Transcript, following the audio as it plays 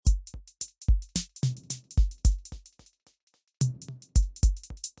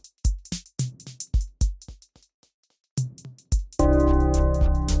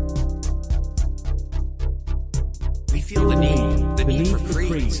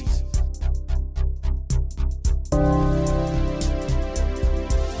Creeds.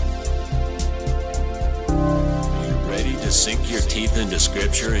 Sink your teeth into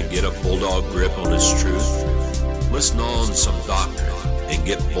Scripture and get a bulldog grip on its truth? Listen on some doctrine and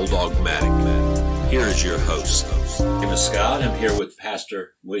get bulldogmatic. Here is your host. My name is Scott. I'm here with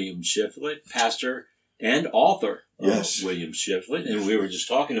Pastor William Shiflett, pastor and author of William Shiflett, and we were just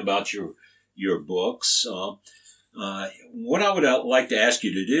talking about your books. What I would like to ask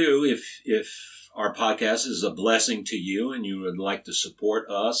you to do, if our podcast is a blessing to you and you would like to support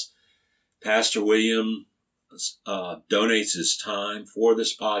us, Pastor William donates his time for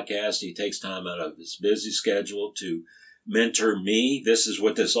this podcast. He takes time out of his busy schedule to mentor me. This is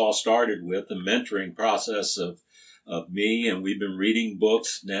what this all started with, the mentoring process of me. And we've been reading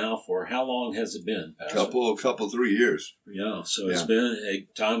books now for how long has it been, Pastor? Couple, 3 years. Yeah. So it's been,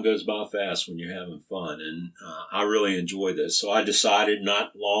 time goes by fast when you're having fun. And I really enjoy this. So I decided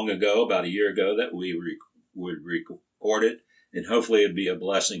not long ago, about a year ago, that we would record it and hopefully it'd be a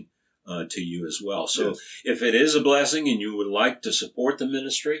blessing to you as well. So if it is a blessing and you would like to support the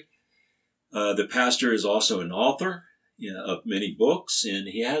ministry, the pastor is also an author of many books, and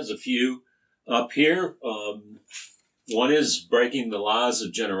he has a few up here. One is Breaking the Lies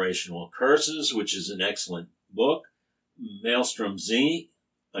of Generational Curses, which is an excellent book. Maelstrom Z,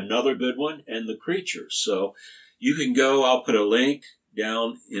 another good one, and The Creatures. So you can go, I'll put a link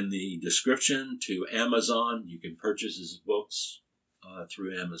down in the description to Amazon. You can purchase his books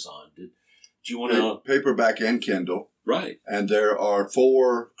through Amazon. Do you want to... Paperback and Kindle. Right. And there are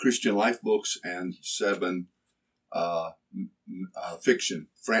 4 Christian life books and 7 fiction,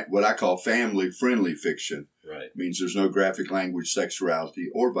 what I call family-friendly fiction. Right. It means there's no graphic language, sexuality,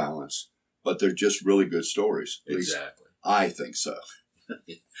 or violence, but they're just really good stories. Exactly. I think so.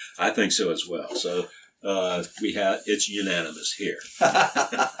 I think so as well. So it's unanimous here.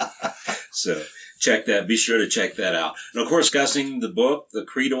 So... check that. Be sure to check that out. And of course, discussing the book, The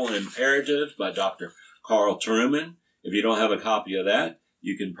Creedal Imperative by Dr. Carl Truman. If you don't have a copy of that,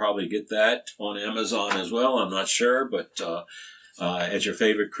 you can probably get that on Amazon as well. I'm not sure, but at your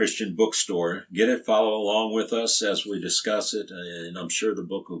favorite Christian bookstore, get it, follow along with us as we discuss it. And I'm sure the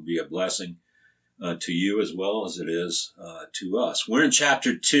book will be a blessing to you as well as it is to us. We're in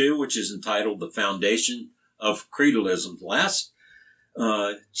chapter 2, which is entitled The Foundation of Creedalism. Last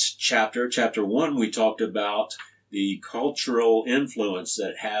chapter 1, we talked about the cultural influence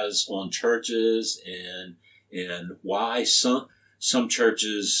that has on churches and why some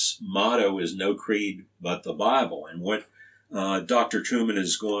churches' motto is no creed but the Bible. And what Dr. Truman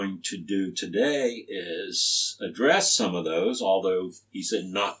is going to do today is address some of those, although he said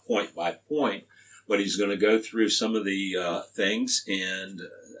not point by point, but he's going to go through some of the things and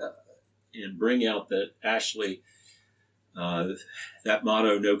bring out that actually that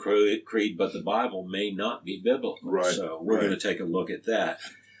motto, no creed but the Bible, may not be biblical. Right. So we're going to take a look at that.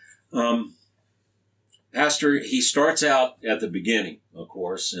 Pastor, he starts out at the beginning, of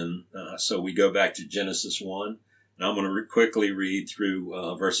course, and so we go back to Genesis 1, and I'm going to quickly read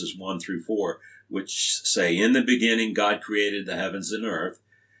through verses 1 through 4, which say, "In the beginning God created the heavens and earth.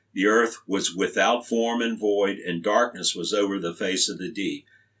 The earth was without form and void, and darkness was over the face of the deep.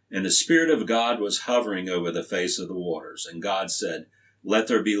 And the Spirit of God was hovering over the face of the waters. And God said, 'Let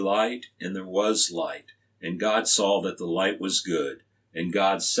there be light,' and there was light. And God saw that the light was good, and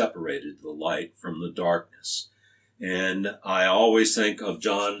God separated the light from the darkness." And I always think of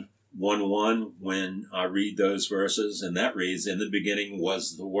John 1:1 when I read those verses, and that reads, "In the beginning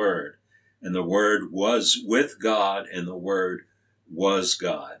was the Word, and the Word was with God, and the Word was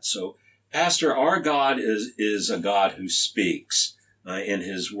God." So, Pastor, our God is a God who speaks. And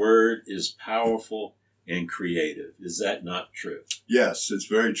his word is powerful and creative. Is that not true? Yes, it's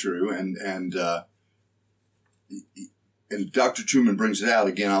very true. And Dr. Truman brings it out.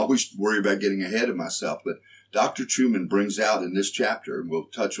 Again, I always worry about getting ahead of myself, but Dr. Truman brings out in this chapter, and we'll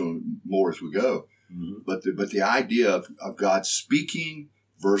touch on more as we go, but the idea of God speaking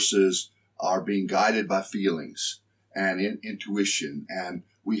versus our being guided by feelings and intuition. And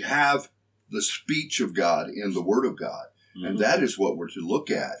we have the speech of God in the Word of God. And that is what we're to look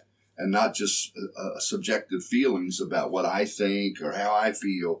at, and not just subjective feelings about what I think or how I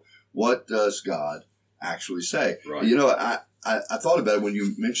feel. What does God actually say? Right. You know, I thought about it when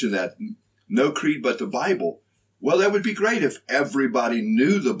you mentioned that, no creed but the Bible. Well, that would be great if everybody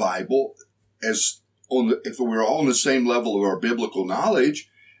knew the Bible if we were all on the same level of our biblical knowledge,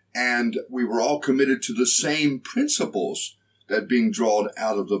 and we were all committed to the same principles that being drawn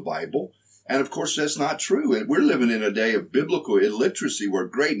out of the Bible. And of course, that's not true. And we're living in a day of biblical illiteracy where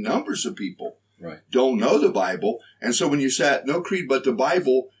great numbers of people don't know the Bible. And so when you say no creed but the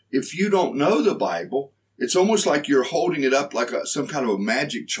Bible, if you don't know the Bible, it's almost like you're holding it up like some kind of a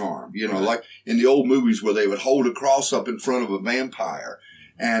magic charm, like in the old movies where they would hold a cross up in front of a vampire.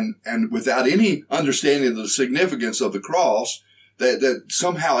 And without any understanding of the significance of the cross, that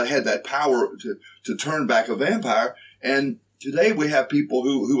somehow it had that power to turn back a vampire. And today we have people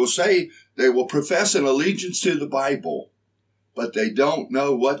who will say they will profess an allegiance to the Bible, but they don't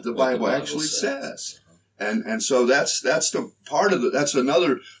know what the Bible actually says. And so that's the part of that's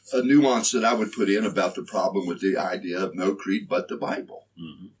another nuance that I would put in about the problem with the idea of no creed but the Bible.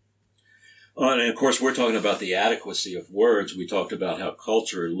 Mm-hmm. And of course, we're talking about the adequacy of words. We talked about how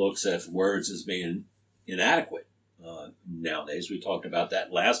culture looks at words as being inadequate nowadays. We talked about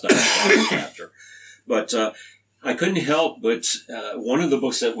that last chapter. But I couldn't help but one of the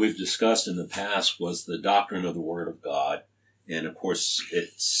books that we've discussed in the past was The Doctrine of the Word of God. And of course, it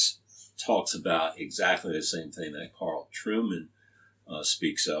talks about exactly the same thing that Carl Truman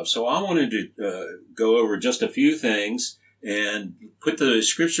speaks of. So I wanted to go over just a few things and put the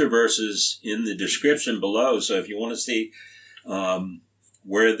scripture verses in the description below. So if you want to see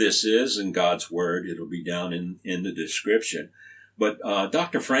where this is in God's Word, it'll be down in the description. But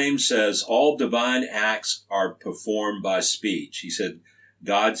Dr. Frame says all divine acts are performed by speech. He said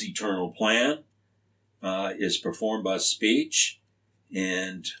God's eternal plan is performed by speech,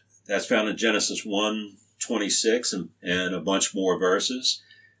 and that's found in Genesis 1:26 and a bunch more verses.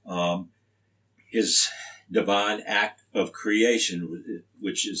 His divine act of creation,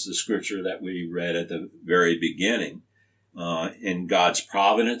 which is the scripture that we read at the very beginning, in God's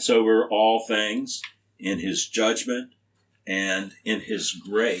providence over all things, in his judgment, and in his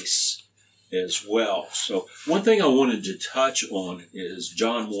grace as well. So one thing I wanted to touch on is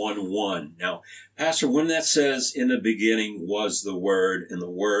John 1:1. Now, Pastor, when that says in the beginning was the Word, and the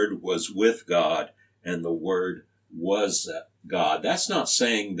Word was with God, and the Word was God, that's not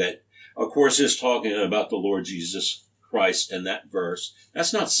saying that, of course, it's talking about the Lord Jesus Christ in that verse.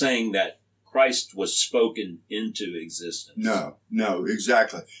 That's not saying that Christ was spoken into existence. No,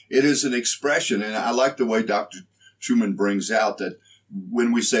 exactly. It is an expression, and I like the way Dr. Truman brings out that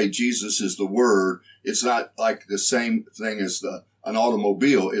when we say Jesus is the Word, it's not like the same thing as an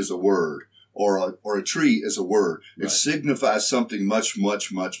automobile is a word or a tree is a word. Right. It signifies something much,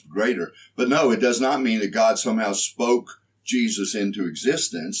 much, much greater. But no, it does not mean that God somehow spoke Jesus into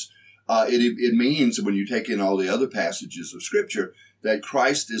existence. It means, when you take in all the other passages of Scripture, that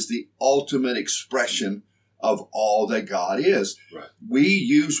Christ is the ultimate expression of all that God is. Right. We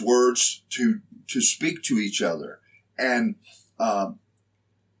use words to speak to each other. And,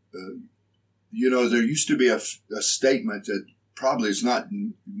 there used to be a statement that probably is not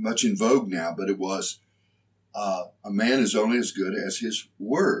much in vogue now, but it was, a man is only as good as his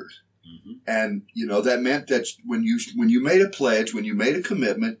word. Mm-hmm. And, that meant that when you made a pledge, when you made a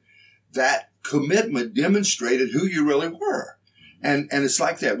commitment, that commitment demonstrated who you really were. And it's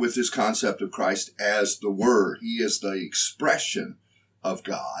like that with this concept of Christ as the Word. He is the expression of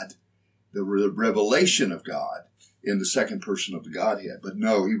God, the revelation of God in the second person of the Godhead. But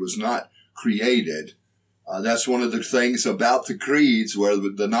no, he was not created. That's one of the things about the creeds, where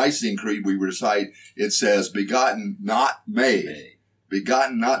the Nicene Creed we recite, it says, begotten, not made.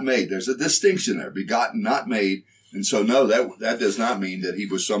 Begotten, not made. There's a distinction there. Begotten, not made. And so, no, that does not mean that he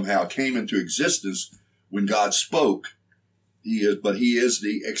was somehow came into existence when God spoke. But he is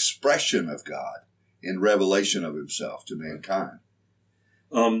the expression of God in revelation of himself to mankind.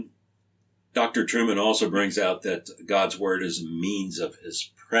 Dr. Truman also brings out that God's Word is a means of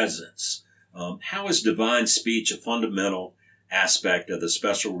his presence. How is divine speech a fundamental aspect of the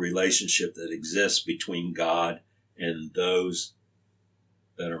special relationship that exists between God and those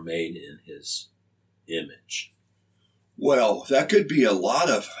that are made in his image? Well, that could be a lot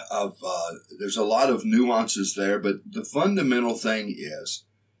of there's a lot of nuances there, but the fundamental thing is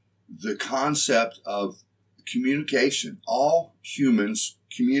the concept of communication. All humans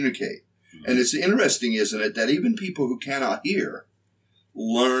communicate. Mm-hmm. And it's interesting, isn't it, that even people who cannot hear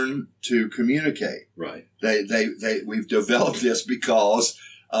learn to communicate. Right. We've developed this because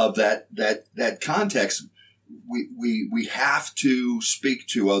of that context. We have to speak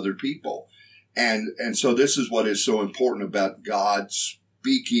to other people. And so this is what is so important about God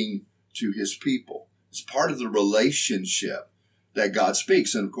speaking to his people. It's part of the relationship that God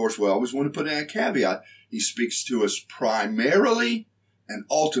speaks. And of course, we always want to put in a caveat. He speaks to us primarily and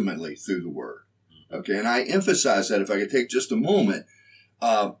ultimately through the Word. Okay. And I emphasize that, if I could take just a moment.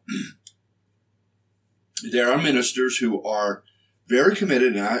 There are ministers who are very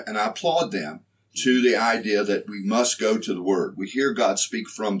committed, and I applaud them, to the idea that we must go to the Word. We hear God speak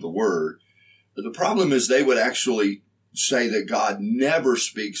from the Word. The problem is they would actually say that God never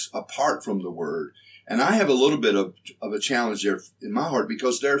speaks apart from the Word. And I have a little bit of a challenge there in my heart,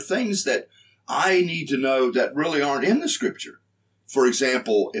 because there are things that I need to know that really aren't in the Scripture. For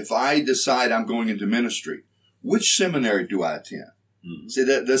example, if I decide I'm going into ministry, which seminary do I attend? Mm-hmm. See,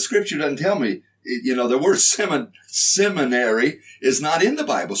 the Scripture doesn't tell me. The word seminary is not in the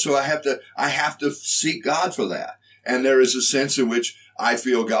Bible, so I have to seek God for that. And there is a sense in which I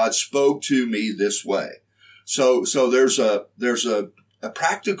feel God spoke to me this way. So there's a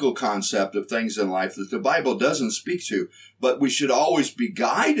practical concept of things in life that the Bible doesn't speak to, but we should always be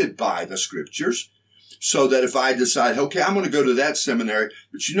guided by the Scriptures, so that if I decide, okay, I'm going to go to that seminary,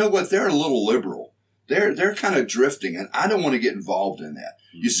 but you know what? They're a little liberal. They're kind of drifting, and I don't want to get involved in that.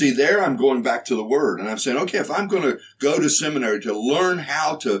 You see, there I'm going back to the Word, and I'm saying, okay, if I'm going to go to seminary to learn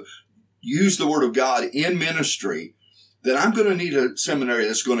how to use the Word of God in ministry, then I'm going to need a seminary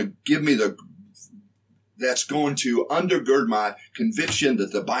that's going to give me that's going to undergird my conviction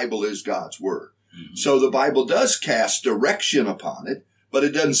that the Bible is God's Word. Mm-hmm. So the Bible does cast direction upon it, but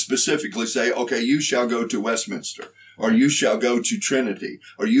it doesn't specifically say, okay, you shall go to Westminster, or you shall go to Trinity,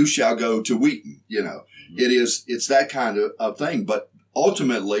 or you shall go to Wheaton. Mm-hmm. It's that kind of thing. But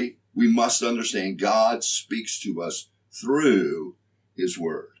ultimately, we must understand God speaks to us through His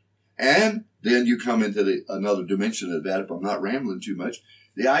Word. And then you come into another dimension of that, if I'm not rambling too much,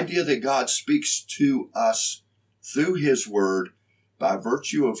 the idea that God speaks to us through His Word by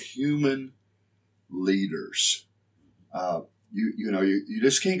virtue of human leaders. You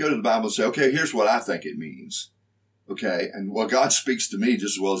just can't go to the Bible and say, okay, here's what I think it means. Okay. And God speaks to me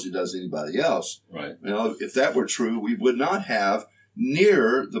just as well as He does anybody else. Right. If that were true, we would not have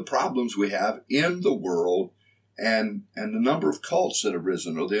near the problems we have in the world, and the number of cults that have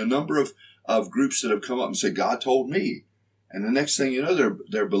risen, or the number of groups that have come up and said, God told me. And the next thing you know,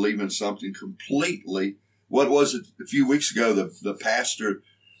 they're believing something completely. What was it a few weeks ago, the pastor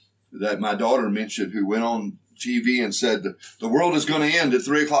that my daughter mentioned, who went on TV and said the world is going to end at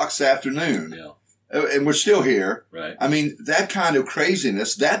 3:00 this afternoon. Yeah. And we're still here. Right. I mean, that kind of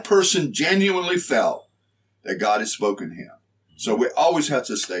craziness, that person genuinely felt that God had spoken to him. Mm-hmm. So we always have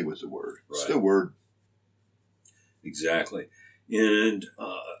to stay with the Word. Right. It's the Word. Exactly. And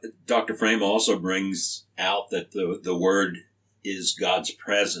Dr. Frame also brings out that the Word is God's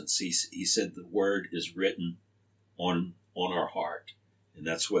presence. He said the Word is written on our heart. And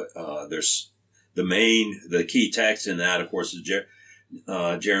that's what there's the key text in that, of course, is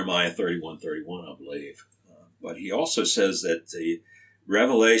Jeremiah 31:31, I believe. But he also says that the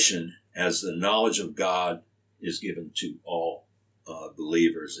revelation as the knowledge of God is given to all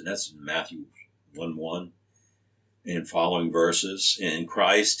believers. And that's in Matthew 1:1 and following verses. And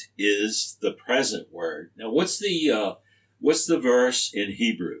Christ is the present Word. Now, what's the verse in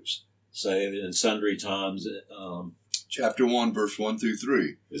Hebrews? Say in sundry times. Chapter 1, verse 1 through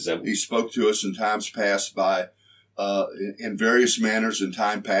 3. Is that He spoke to us in times past in various manners in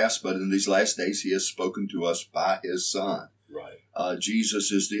time past, but in these last days He has spoken to us by His Son. Right.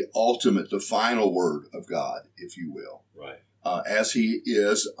 Jesus is the ultimate, the final Word of God, if you will. Right. As He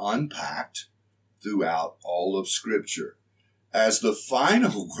is unpacked throughout all of Scripture. As the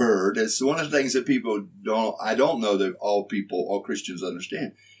final Word, it's one of the things that I don't know that all Christians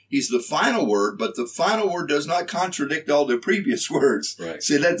understand. He's the final Word, but the final Word does not contradict all the previous words. Right.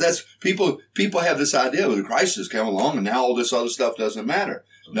 See, that's people have this idea that Christ has come along and now all this other stuff doesn't matter.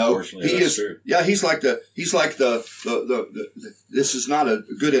 No, He is. True. Yeah, he's like the this is not a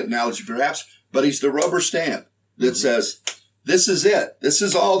good analogy perhaps, but He's the rubber stamp that says, this is it. This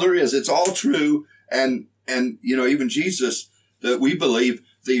is all there is. It's all true. And even Jesus, that we believe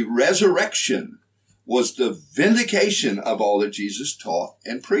the resurrection was the vindication of all that Jesus taught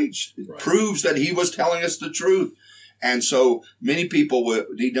and preached. It proves that He was telling us the truth. And so many people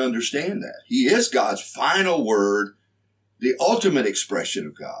need to understand that. He is God's final Word, the ultimate expression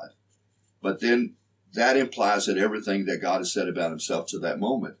of God. But then that implies that everything that God has said about Himself to that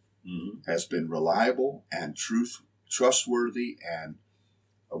moment has been reliable and trustworthy, and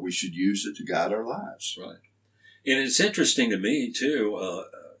we should use it to guide our lives. Right. And it's interesting to me, too,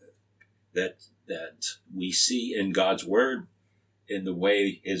 that we see in God's Word, in the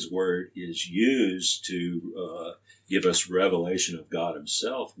way His Word is used to give us revelation of God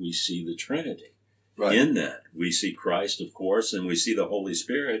Himself, we see the Trinity. Right. In that. We see Christ, of course, and we see the Holy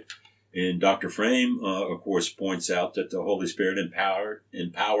Spirit. And Dr. Frame, of course, points out that the Holy Spirit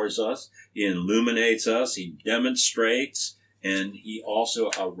empowers us, He illuminates us, He demonstrates, and He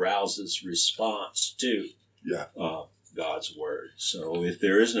also arouses response to God's Word. So if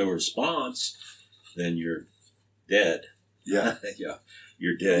there is no response, then you're dead. Yeah. Yeah.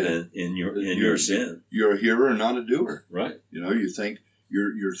 you're dead in your sin. You're a hearer and not a doer. Right. You think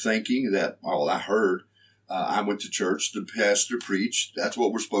you're thinking that, oh, I heard, I went to church, the pastor preached, that's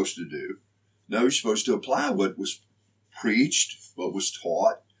what we're supposed to do. No, you're supposed to apply what was preached, what was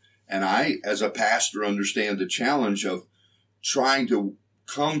taught. And I, as a pastor, understand the challenge of trying to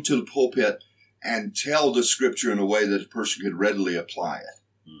come to the pulpit and tell the scripture in a way that a person could readily apply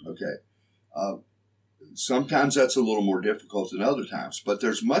it. Okay. Sometimes that's a little more difficult than other times, but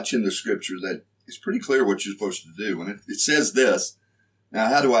there's much in the scripture that is pretty clear what you're supposed to do. And it says this. Now,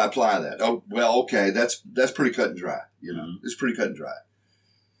 how do I apply that? Oh, well, okay, that's pretty cut and dry. It's pretty cut and dry.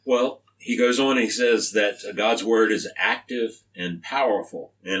 Well, he goes on, he says that God's word is active and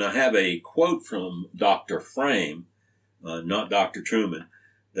powerful. And I have a quote from Dr. Frame, not Dr. Truman,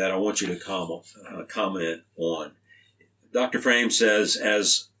 that I want you to comment on. Dr. Frame says,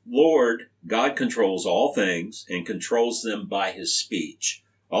 as Lord, God controls all things and controls them by his speech.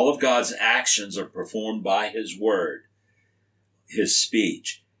 All of God's actions are performed by his word, his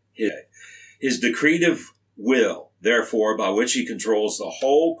speech, his decretive will, therefore, by which he controls the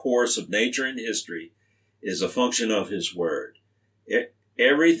whole course of nature and history, is a function of his word.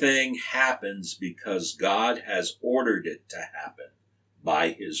 Everything happens because God has ordered it to happen by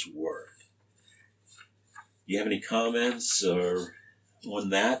his word. Do you have any comments on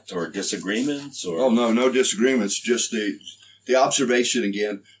that, or disagreements? Or? Oh, no disagreements. Just the observation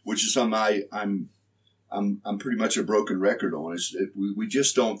again, which is something I'm pretty much a broken record on. Is we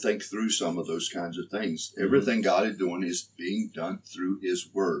just don't think through some of those kinds of things. Mm-hmm. Everything God is doing is being done through his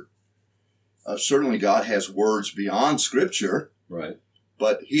word. Certainly God has words beyond Scripture. Right.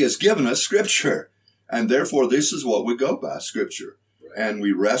 But he has given us Scripture. And therefore, this is what we go by, Scripture. Right. And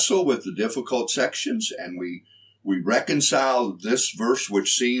we wrestle with the difficult sections, and we reconcile this verse,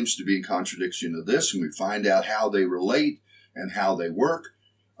 which seems to be in contradiction to this, and we find out how they relate and how they work.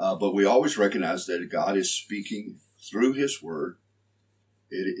 But we always recognize that God is speaking through his word.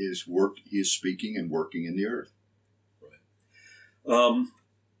 It is work. He is speaking and working in the earth. Right.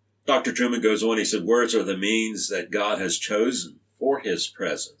 Dr. Truman goes on, he said, words are the means that God has chosen for his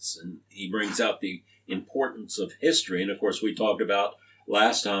presence. And he brings out the importance of history. And of course, we talked about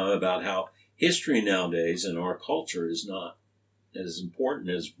last time about how history nowadays in our culture is not as important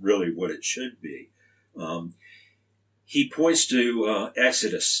as really what it should be. He points to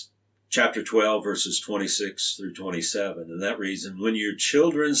Exodus chapter 12, verses 26 through 27. And that reason, when your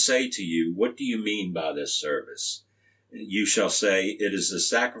children say to you, what do you mean by this service? You shall say, it is the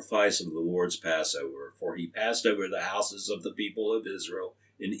sacrifice of the Lord's Passover, for he passed over the houses of the people of Israel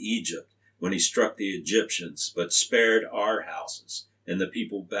in Egypt when he struck the Egyptians, but spared our houses, and the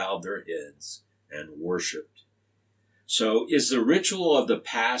people bowed their heads and worshipped. So is the ritual of the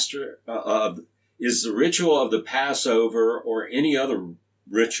Passover or any other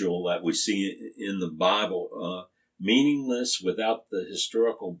ritual that we see in the Bible meaningless without the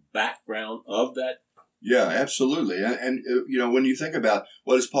historical background of that? Yeah, absolutely. And when you think about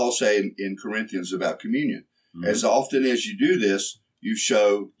what does Paul say in Corinthians about communion, mm-hmm. as often as you do this, you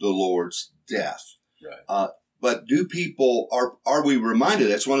show the Lord's death. Right. But do people, are we reminded?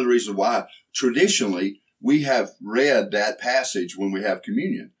 That's one of the reasons why traditionally we have read that passage when we have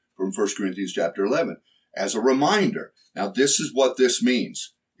communion from 1 Corinthians chapter 11 as a reminder. Now, this is what this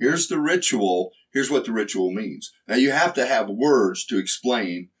means. Here's the ritual. Here's what the ritual means. Now, you have to have words to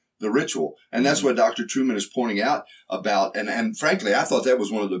explain the ritual. And that's what Dr. Truman is pointing out about. And frankly, I thought that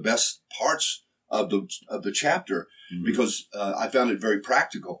was one of the best parts of the chapter, mm-hmm. because I found it very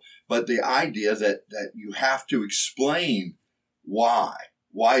practical. But the idea that you have to explain why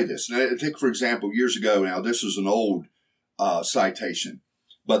this. Now, take, for example, years ago now, this is an old citation,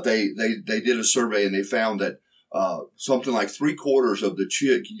 but they did a survey and they found that something like 3/4 of the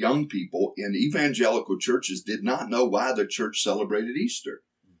young people in evangelical churches did not know why the church celebrated Easter.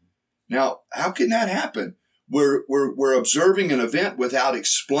 Now, how can that happen? We're observing an event without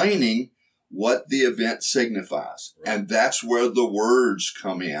explaining what the event signifies. Right. And that's where the words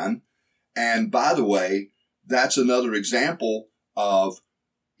come in. And by the way, that's another example of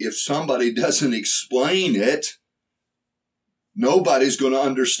if somebody doesn't explain it, nobody's going to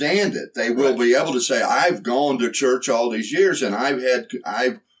understand it. They will be able to say, I've gone to church all these years and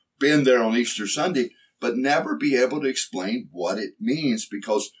I've been there on Easter Sunday, but never be able to explain what it means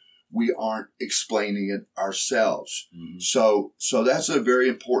because we aren't explaining it ourselves. Mm-hmm. So that's a very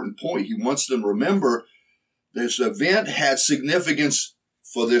important point. He wants them to remember this event had significance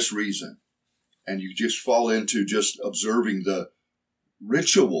for this reason. And you just fall into just observing the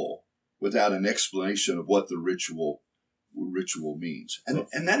ritual without an explanation of what the ritual means.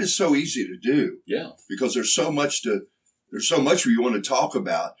 And that is so easy to do. Yeah. Because there's so much to there's so much we want to talk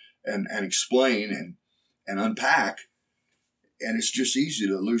about and explain and unpack, and it's just easy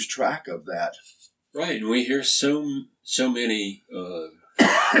to lose track of that. Right, and we hear so many.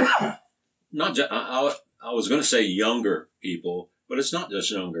 Not just, I was going to say younger people, but it's not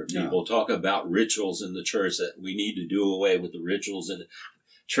just younger people. Talk about rituals in the church, that we need to do away with the rituals, and the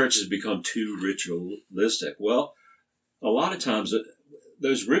church has become too ritualistic. Well, a lot of times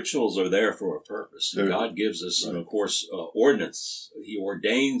those rituals are there for a purpose. And God gives us, of course, ordinance. He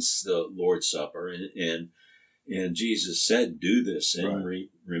ordains the Lord's Supper, and Jesus said, "Do this in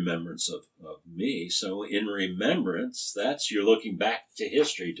remembrance of me." So, in remembrance, you're looking back to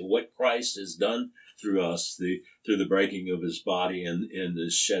history, to what Christ has done through us, through the breaking of His body and the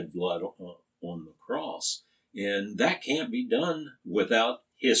shed blood on the cross, and that can't be done without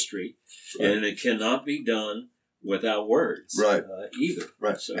history, and it cannot be done without words, either.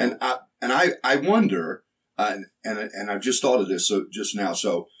 Right. So, and I wonder, and I've just thought of this just now.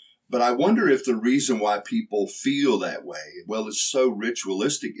 But I wonder if the reason why people feel that way, well, it's so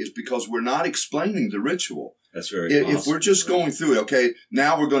ritualistic, is because we're not explaining the ritual. That's very possible. If we're just going through it, okay,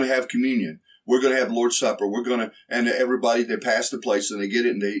 now we're going to have communion. We're going to have Lord's Supper. And everybody, they pass the place and they get it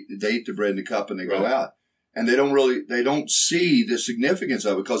and they eat the bread and the cup and they go out. And they don't see the significance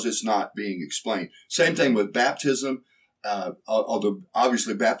of it because it's not being explained. Same thing with baptism. Although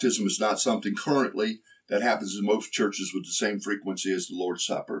obviously baptism is not something currently that happens in most churches with the same frequency as the Lord's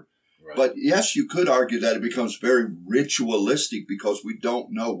Supper. Right. But yes, you could argue that it becomes very ritualistic because we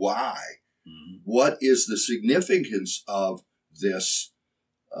don't know why. Mm-hmm. What is the significance of this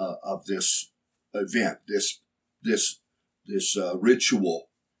event, this ritual?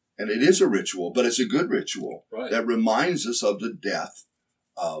 And it is a ritual, but it's a good ritual that reminds us of the death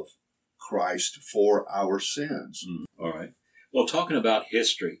of Christ for our sins. All right. Well, talking about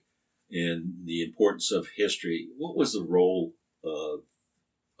history and the importance of history, what was the role of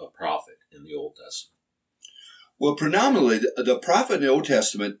a prophet in the Old Testament? Well, predominantly, the prophet in the Old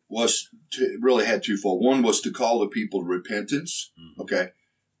Testament really had twofold. One was to call the people to repentance. Mm-hmm. Okay.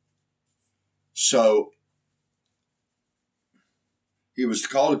 So he was to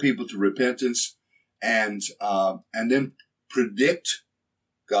call the people to repentance and then predict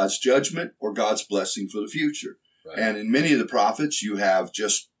God's judgment or God's blessing for the future. Right. And in many of the prophets, you have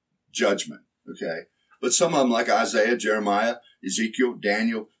just judgment. Okay. But some of them, like Isaiah, Jeremiah, Ezekiel,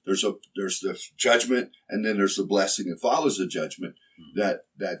 Daniel, there's the judgment, and then there's the blessing that follows the judgment that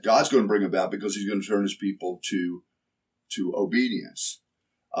God's going to bring about because He's going to turn His people to obedience.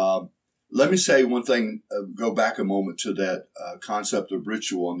 Let me say one thing. Go back a moment to that concept of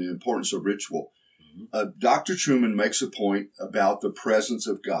ritual and the importance of ritual. Dr. Truman makes a point about the presence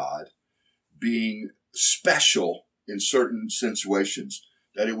of God being special in certain situations.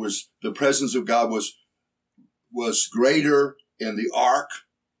 That it was the presence of God was greater in the ark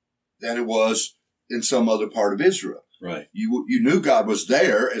than it was in some other part of Israel. Right. You knew God was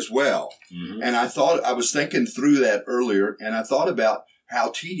there as well. Mm-hmm. And I was thinking through that earlier, and I thought about how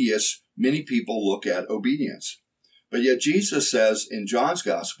tedious many people look at obedience. But yet Jesus says in John's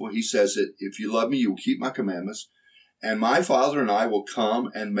gospel, He says that if you love me, you will keep my commandments, and my Father and I will come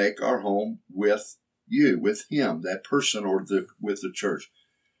and make our home with you, with Him, that person, or with the church.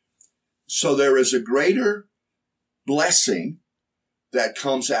 So there is a greater blessing that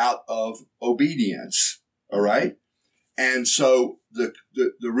comes out of obedience. All right. And so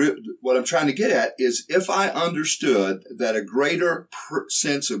what I'm trying to get at is, if I understood that a greater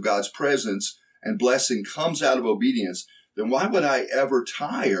sense of God's presence and blessing comes out of obedience, then why would I ever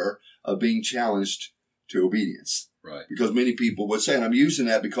tire of being challenged to obedience? Right. Because many people would say, and I'm using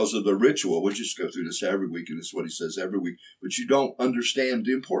that because of the ritual. We just go through this every week, and this is what He says every week. But you don't understand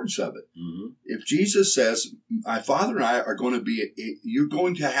the importance of it. Mm-hmm. If Jesus says, my Father and I are going to be, you're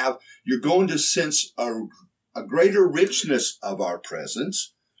going to sense a greater richness of our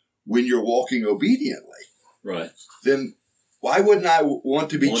presence when you're walking obediently. Right. Then why wouldn't I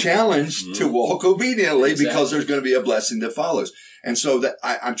want to be challenged to walk obediently? Exactly. Because there's going to be a blessing that follows. And so that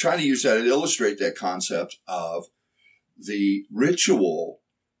I'm trying to use that to illustrate that concept of the ritual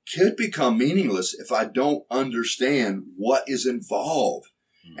could become meaningless if I don't understand what is involved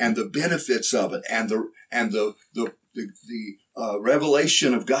and the benefits of it and the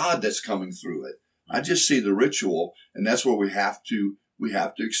revelation of God that's coming through it. I just see the ritual, and that's where we have to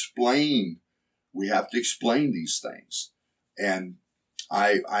explain. We have to explain these things. And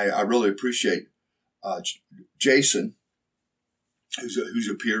I really appreciate Jason,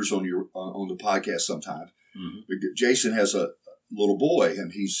 who appears on the podcast sometimes. Mm-hmm. Jason has a little boy,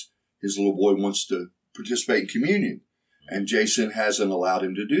 and his little boy wants to participate in communion, and Jason hasn't allowed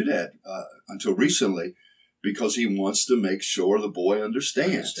him to do that until recently. because he wants to make sure the boy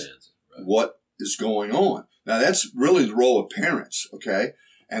understands Right. what is going on. Now, that's really the role of parents, okay?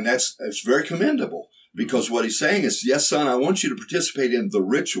 And it's very commendable, because what he's saying is, yes, son, I want you to participate in the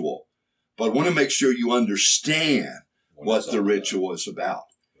ritual, but I want to make sure you understand what the ritual is about.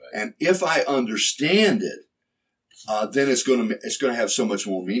 Right. And if I understand it, then it's going to have so much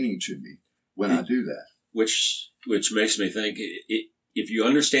more meaning to me when I do that. Which makes me think, if you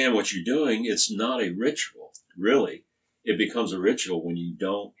understand what you're doing, it's not a ritual, really. It becomes a ritual when you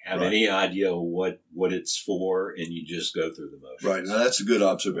don't have any idea what it's for, and you just go through the motions. Right. Now, that's a good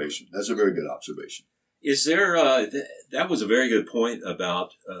observation. That's a very good observation. Is there, that was a very good point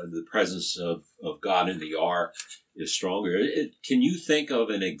about the presence of God in the ark is stronger. Can you think of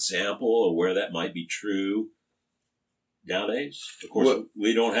an example of where that might be true nowadays? Of course,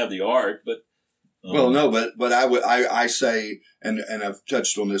 we don't have the ark, but... Well, no, but I say, and I've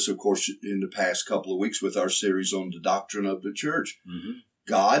touched on this, of course, in the past couple of weeks with our series on the doctrine of the church. Mm-hmm.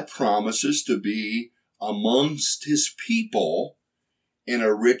 God promises to be amongst his people in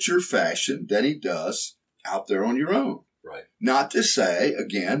a richer fashion than he does out there on your own. Right. Not to say,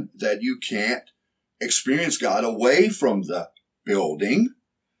 again, that you can't experience God away from the building,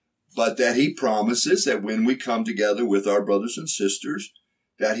 but that he promises that when we come together with our brothers and sisters,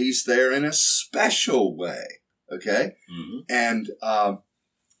 that he's there in a special way, okay? Mm-hmm. And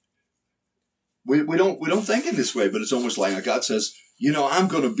we don't think in this way, but it's almost like God says, I'm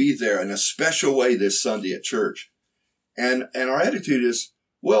going to be there in a special way this Sunday at church. And our attitude is,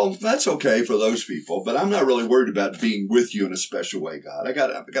 well, that's okay for those people, but I'm not really worried about being with you in a special way, God. I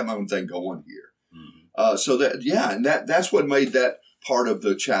got my own thing going here. Mm-hmm. So that's what made that part of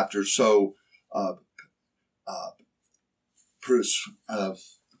the chapter so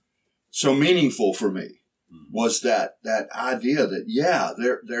so meaningful for me, was that idea that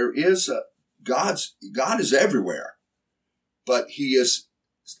there is God is everywhere, but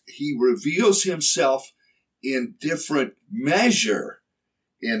he reveals himself in different measure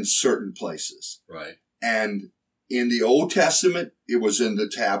in certain places. Right. And in the Old Testament, it was in the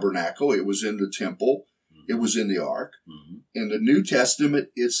tabernacle, it was in the temple, it was in the ark. Mm-hmm. In the New Testament,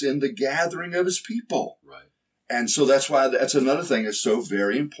 it's in the gathering of his people. Right. And so that's another thing that's so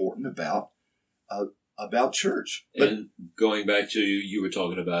very important about church. And going back to, you were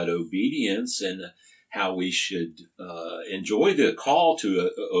talking about obedience and how we should enjoy the call to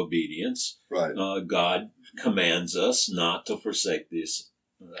obedience. Right. God commands us not to forsake this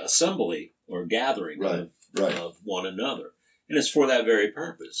assembly or gathering of one another. And it's for that very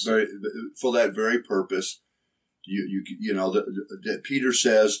purpose. For that very purpose, Peter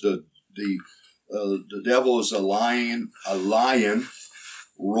says the devil is a lion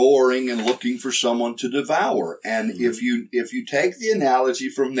roaring and looking for someone to devour. And mm-hmm. if you take the analogy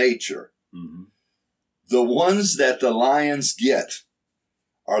from nature, mm-hmm. the ones that the lions get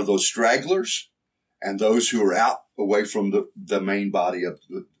are those stragglers and those who are out away from the main body of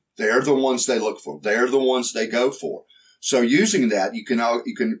they're the ones they look for. They're the ones they go for. So using that, you can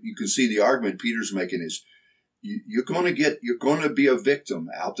see the argument Peter's making is you're going to be a victim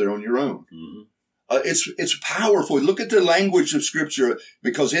out there on your own. Mm-hmm. It's powerful. Look at the language of Scripture,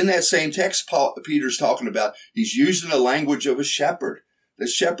 because in that same text, Peter's talking about, he's using the language of a shepherd. The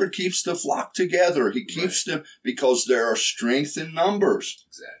shepherd keeps the flock together. He keeps them because there are strength in numbers.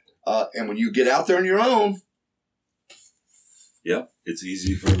 Exactly. And when you get out there on your own, it's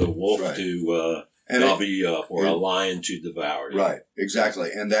easy for the wolf to or a lion to devour. Right,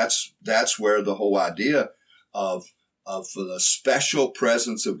 exactly. And that's where the whole idea of the special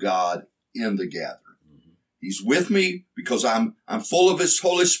presence of God in the gathering. Mm-hmm. He's with me because I'm full of his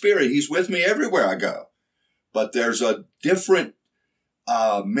Holy Spirit. He's with me everywhere I go. But there's a different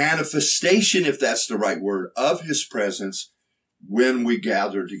manifestation, if that's the right word, of his presence when we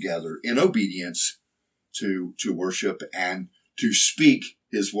gather together in obedience to worship and to speak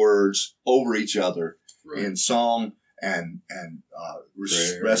his words over each other in song and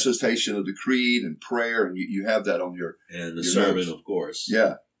recitation of the creed and prayer. And you have that on your sermon, notes. Of course.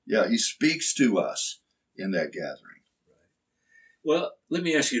 Yeah. He speaks to us in that gathering. Right. Well, let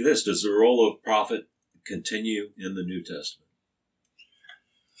me ask you this. Does the role of prophet continue in the New Testament?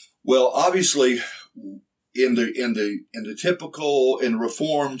 Well, obviously, in the typical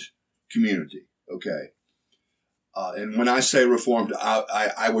Reformed community, okay. And when I say Reformed,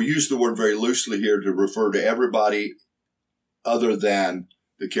 I will use the word very loosely here to refer to everybody other than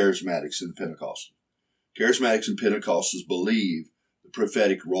the Charismatics and the Pentecostals. Charismatics and Pentecostals believe the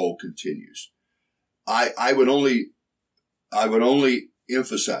prophetic role continues. I would only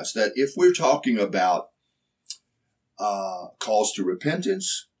emphasize that if we're talking about calls to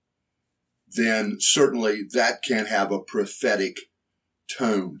repentance, then certainly that can have a prophetic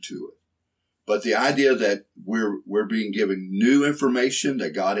tone to it. But the idea that we're being given new information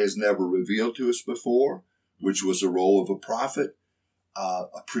that God has never revealed to us before, which was the role of a prophet,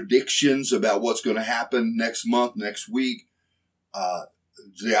 predictions about what's going to happen next month, next week,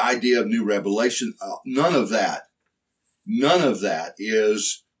 the idea of new revelation, none of that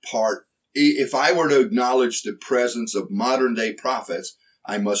is part. If I were to acknowledge the presence of modern day prophets,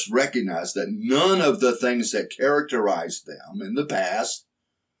 I must recognize that none of the things that characterized them in the past,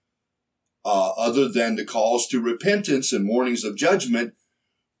 other than the calls to repentance and warnings of judgment,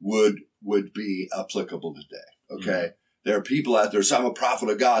 would be applicable today. Okay? Mm-hmm. There are people out there, so I'm a prophet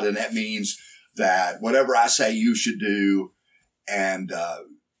of God, and that means that whatever I say you should do. And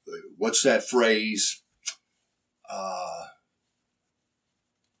what's that phrase?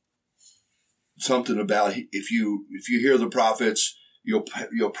 Something about if you hear the prophets,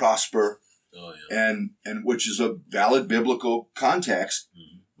 you'll prosper. Oh, yeah. And which is a valid biblical context,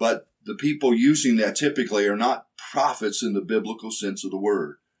 mm-hmm. But the people using that typically are not prophets in the biblical sense of the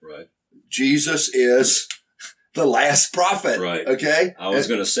word. Right. Jesus is the last prophet. Right. Okay. I was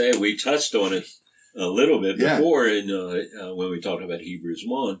going to say, we touched on it a little bit before when we talked about Hebrews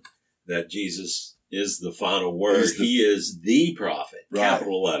 1, that Jesus is the final word. He is the prophet, right.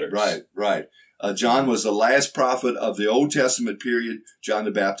 Capital letters. Right. John was the last prophet of the Old Testament period, John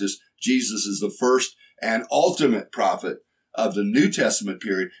the Baptist. Jesus is the first and ultimate prophet of the New Testament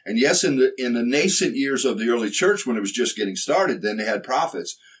period. And yes, in the nascent years of the early church, when it was just getting started, then they had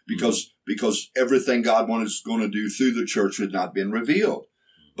prophets because everything God was going to do through the church had not been revealed.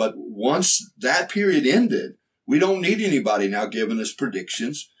 But once that period ended, we don't need anybody now giving us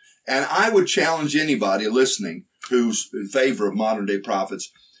predictions. And I would challenge anybody listening who's in favor of modern day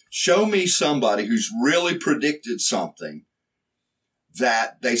prophets, show me somebody who's really predicted something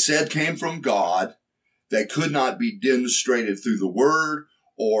that they said came from God, that could not be demonstrated through the word,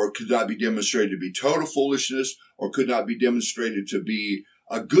 or could not be demonstrated to be total foolishness, or could not be demonstrated to be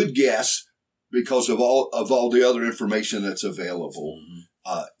a good guess because of all the other information that's available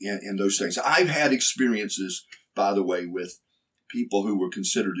in those things. I've had experiences, by the way, with people who were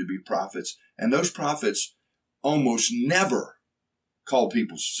considered to be prophets, and those prophets almost never called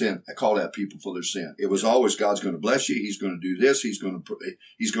out people for their sin. It was always, God's going to bless you. He's going to do this. He's going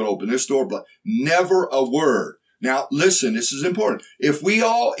to open this door. But never a word. Now, listen, this is important. If we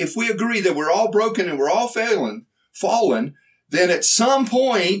agree that we're all broken and we're all fallen, then at some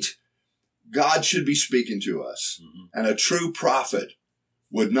point, God should be speaking to us. Mm-hmm. And a true prophet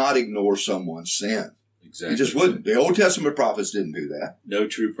would not ignore someone's sin. Exactly. He just wouldn't. The Old Testament prophets didn't do that. No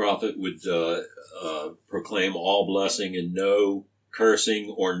true prophet would proclaim all blessing and no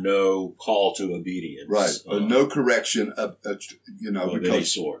cursing or no call to obedience. Right. No correction of any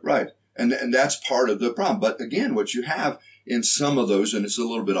sort. Right. And that's part of the problem. But again, what you have in some of those, and it's a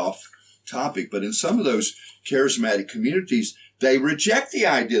little bit off topic, but in some of those charismatic communities, they reject the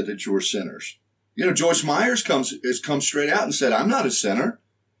idea that you're sinners. Joyce Myers has come straight out and said, I'm not a sinner.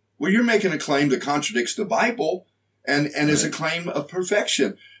 Well, you're making a claim that contradicts the Bible and is a claim of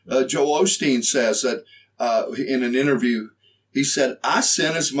perfection. Joel Osteen says that in an interview, he said, I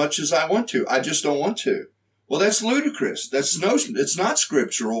sin as much as I want to. I just don't want to. Well, that's ludicrous. It's not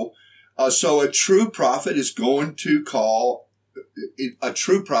scriptural. So a true prophet is going to call a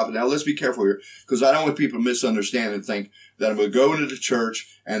true prophet. Now, let's be careful here, because I don't want people to misunderstand and think that I'm going to go into the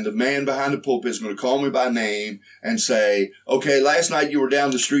church and the man behind the pulpit is going to call me by name and say, okay, last night you were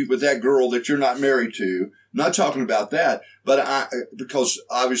down the street with that girl that you're not married to. I'm not talking about that, but because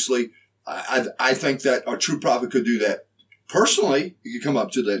obviously I think that a true prophet could do that personally. You could come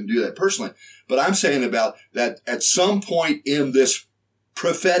up to that and do that personally. But I'm saying about that at some point in this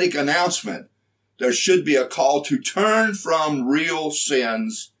prophetic announcement, there should be a call to turn from real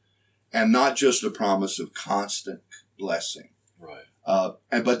sins and not just a promise of constant blessing. Right.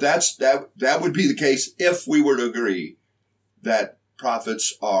 But that would be the case if we were to agree that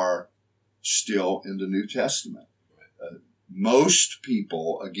prophets are still in the New Testament. Right. Most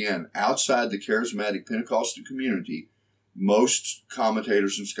people, again, outside the charismatic Pentecostal community, most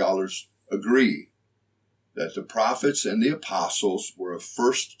commentators and scholars agree that the prophets and the apostles were a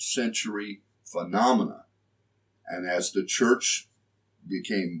first century phenomena. And as the church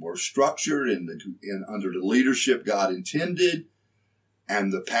became more structured and under the leadership God intended,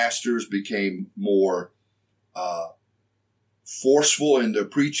 and the pastors became more forceful in the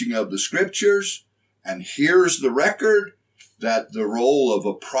preaching of the scriptures, and here's the record, that the role of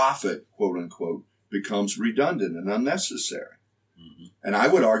a prophet, quote unquote, becomes redundant and unnecessary. Mm-hmm. And I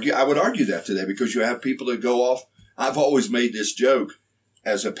would argue that today, because you have people that go off. I've always made this joke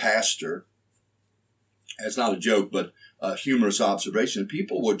as a pastor, it's not a joke, but a humorous observation.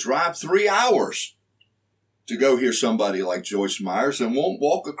 People would drive 3 hours to go hear somebody like Joyce Myers and won't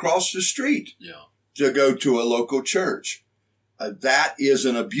walk across the street to go to a local church. That is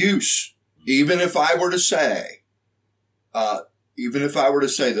an abuse. Even if I were to say that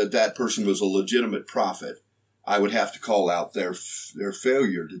that person was a legitimate prophet, I would have to call out their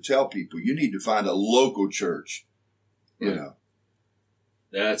failure to tell people, you need to find a local church. You know,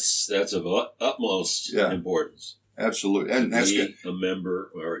 that's of utmost importance. Absolutely, and that's be a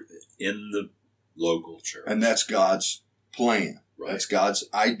member or in the local church, and that's God's plan. Right. That's God's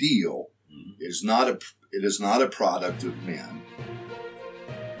ideal. Mm-hmm. It is not a product of man.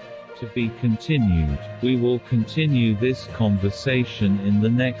 To be continued. We will continue this conversation in the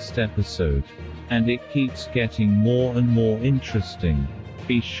next episode, and it keeps getting more and more interesting.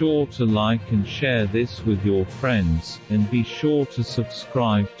 Be sure to like and share this with your friends, and be sure to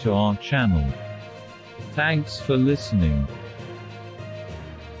subscribe to our channel. Thanks for listening.